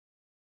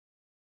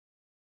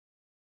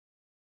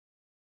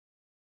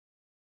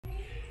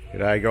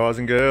G'day guys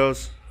and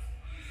girls,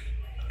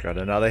 got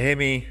another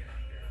Hemi.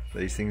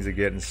 These things are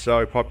getting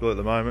so popular at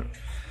the moment.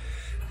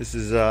 This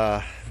is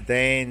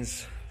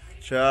Dan's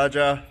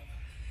Charger,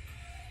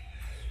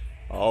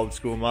 old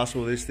school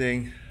muscle. This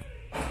thing,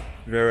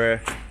 very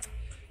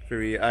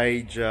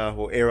age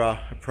or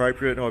era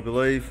appropriate, I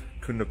believe.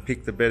 Couldn't have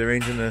picked a better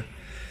engine to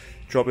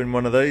drop in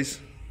one of these.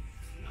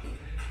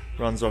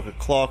 Runs like a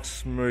clock,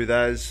 smooth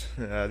as.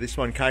 This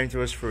one came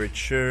to us for a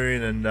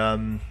tune,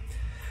 and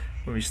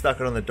when we stuck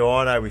it on the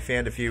dyno, we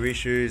found a few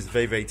issues.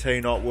 The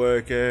VVT not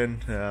working.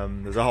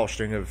 There's a whole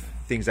string of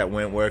things that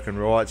weren't working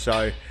right.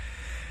 So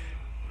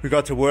we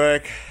got to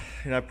work,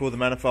 pulled the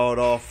manifold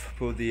off,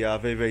 pulled the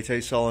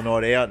VVT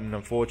solenoid out, and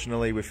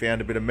unfortunately we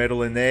found a bit of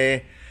metal in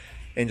there.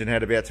 Engine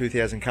had about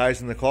 2,000 k's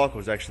in the clock. It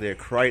was actually a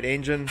crate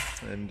engine,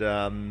 and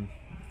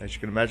as you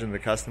can imagine, the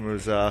customer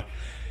was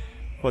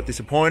quite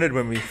disappointed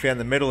when we found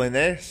the metal in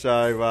there.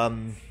 So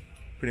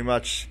pretty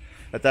much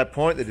at that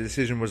point, the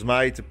decision was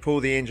made to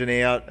pull the engine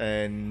out,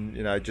 and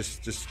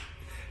just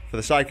for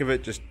the sake of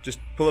it, just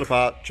pull it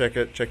apart, check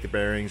the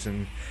bearings.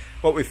 And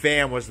what we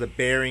found was the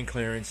bearing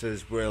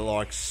clearances were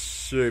like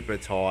super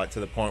tight, to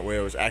the point where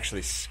it was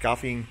actually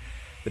scuffing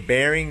the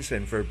bearings.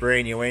 And for a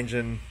brand new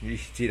engine, you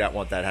don't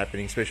want that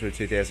happening, especially with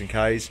 2,000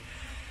 k's.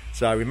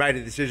 So we made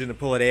a decision to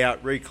pull it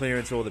out,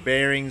 re-clearance all the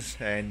bearings,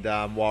 and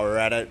while we're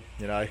at it,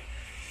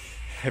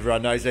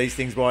 everyone knows these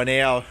things by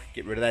now.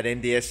 Get rid of that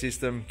NDS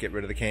system, get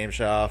rid of the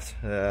camshaft.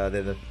 They're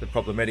the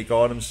problematic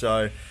items.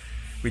 So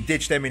we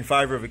ditched them in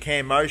favour of a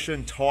Cam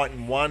Motion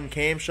Titan 1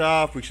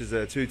 camshaft, which is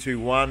a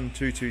 221,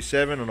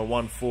 227 on a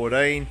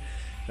 114.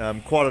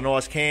 Quite a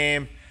nice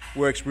cam.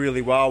 Works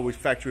really well with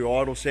factory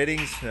idle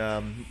settings.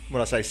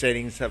 When I say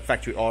settings,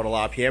 factory idle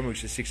RPM,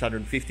 which is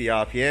 650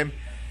 RPM.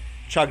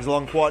 Chugs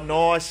along quite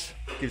nice.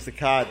 Gives the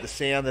car the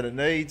sound that it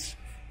needs.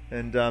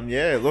 And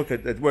yeah, look,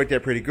 it worked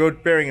out pretty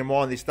good. Bearing in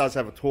mind this does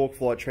have a torque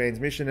flight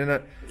transmission in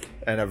it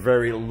and a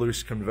very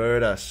loose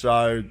converter.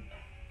 So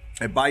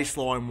a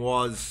baseline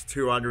was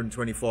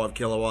 225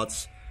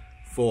 kilowatts,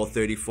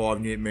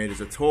 435 newton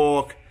meters of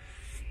torque.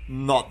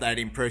 Not that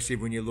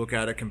impressive when you look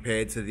at it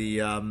compared to the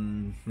the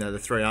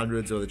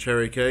 300s or the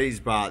Cherokees,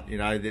 but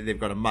they've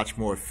got a much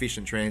more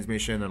efficient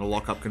transmission and a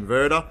lock-up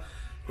converter,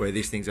 where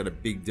this thing's got a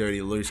big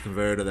dirty loose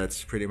converter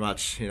that's pretty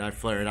much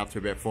flaring up to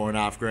about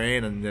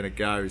 $4,500, and then it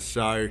goes.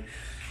 So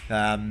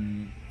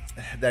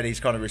that is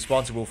kind of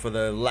responsible for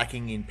the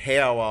lacking in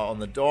power on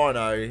the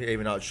dyno,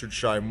 even though it should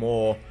show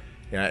more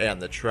out in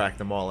the track.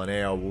 The mile an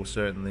hour will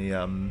certainly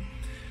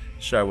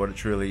show what it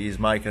truly is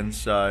making.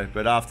 So,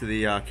 but after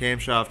the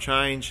camshaft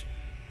change,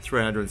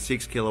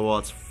 306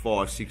 kilowatts,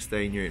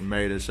 516 newton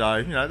meters.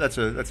 So that's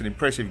an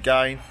impressive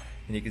gain,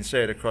 and you can see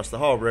it across the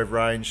whole rev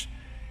range.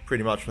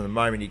 Pretty much from the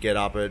moment you get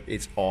up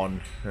it's on.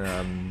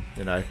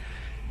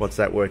 What's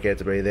that work out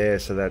to be there?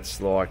 So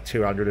that's like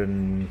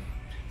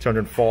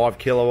 205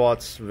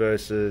 kilowatts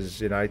versus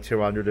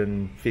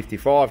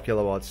 255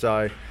 kilowatts.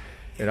 So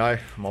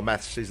my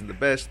maths isn't the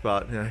best,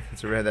 but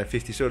it's around that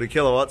 50 sort of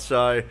kilowatts.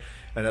 So,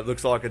 and it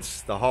looks like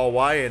it's the whole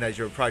way, and as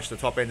you approach the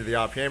top end of the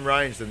RPM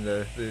range, then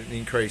the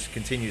increase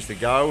continues to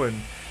go.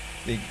 And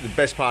the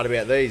best part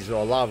about these,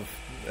 I love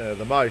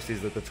the most,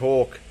 is that the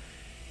torque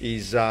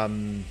is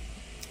in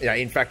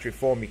factory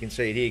form. You can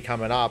see it here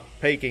coming up,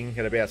 peaking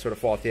at about sort of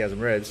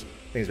 5,000 revs. I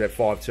think it's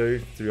about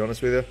 5.2, to be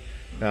honest with you,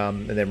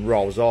 and then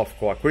rolls off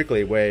quite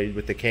quickly. Where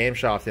with the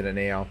camshaft in it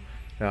now,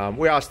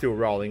 we are still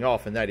rolling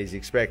off, and that is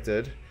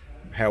expected.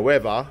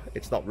 However,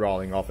 it's not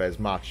rolling off as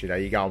much.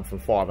 You're going from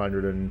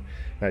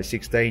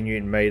 516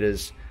 newton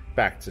meters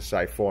back to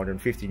say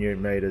 450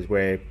 newton meters,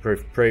 where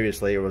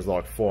previously it was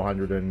like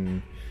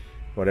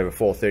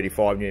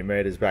 435 newton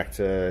meters back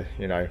to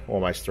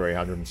almost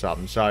 300 and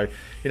something. So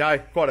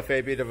quite a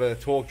fair bit of a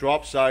torque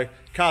drop. So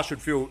car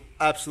should feel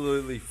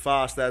absolutely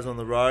fast as on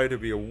the road.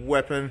 It'll be a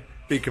weapon,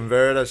 big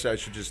converter, so it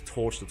should just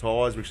torch the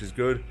tyres, which is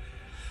good.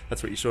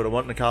 That's what you sort of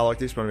want in a car like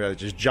this. You want to be able to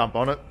just jump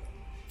on it,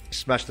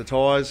 smash the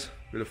tyres,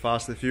 bit of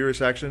Fast and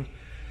Furious action.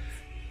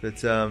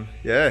 But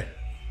yeah,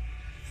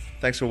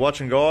 thanks for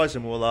watching, guys,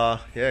 and we'll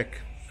got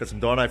some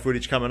dyno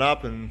footage coming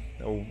up, and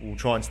we'll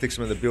try and stick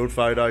some of the build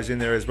photos in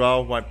there as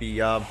well. Won't be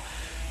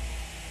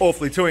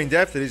awfully too in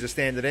depth. It is a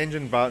standard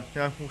engine, but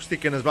we'll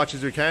stick in as much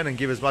as we can and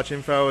give as much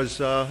info as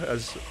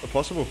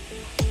possible.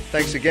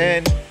 Thanks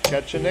again.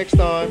 Catch you next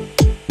time.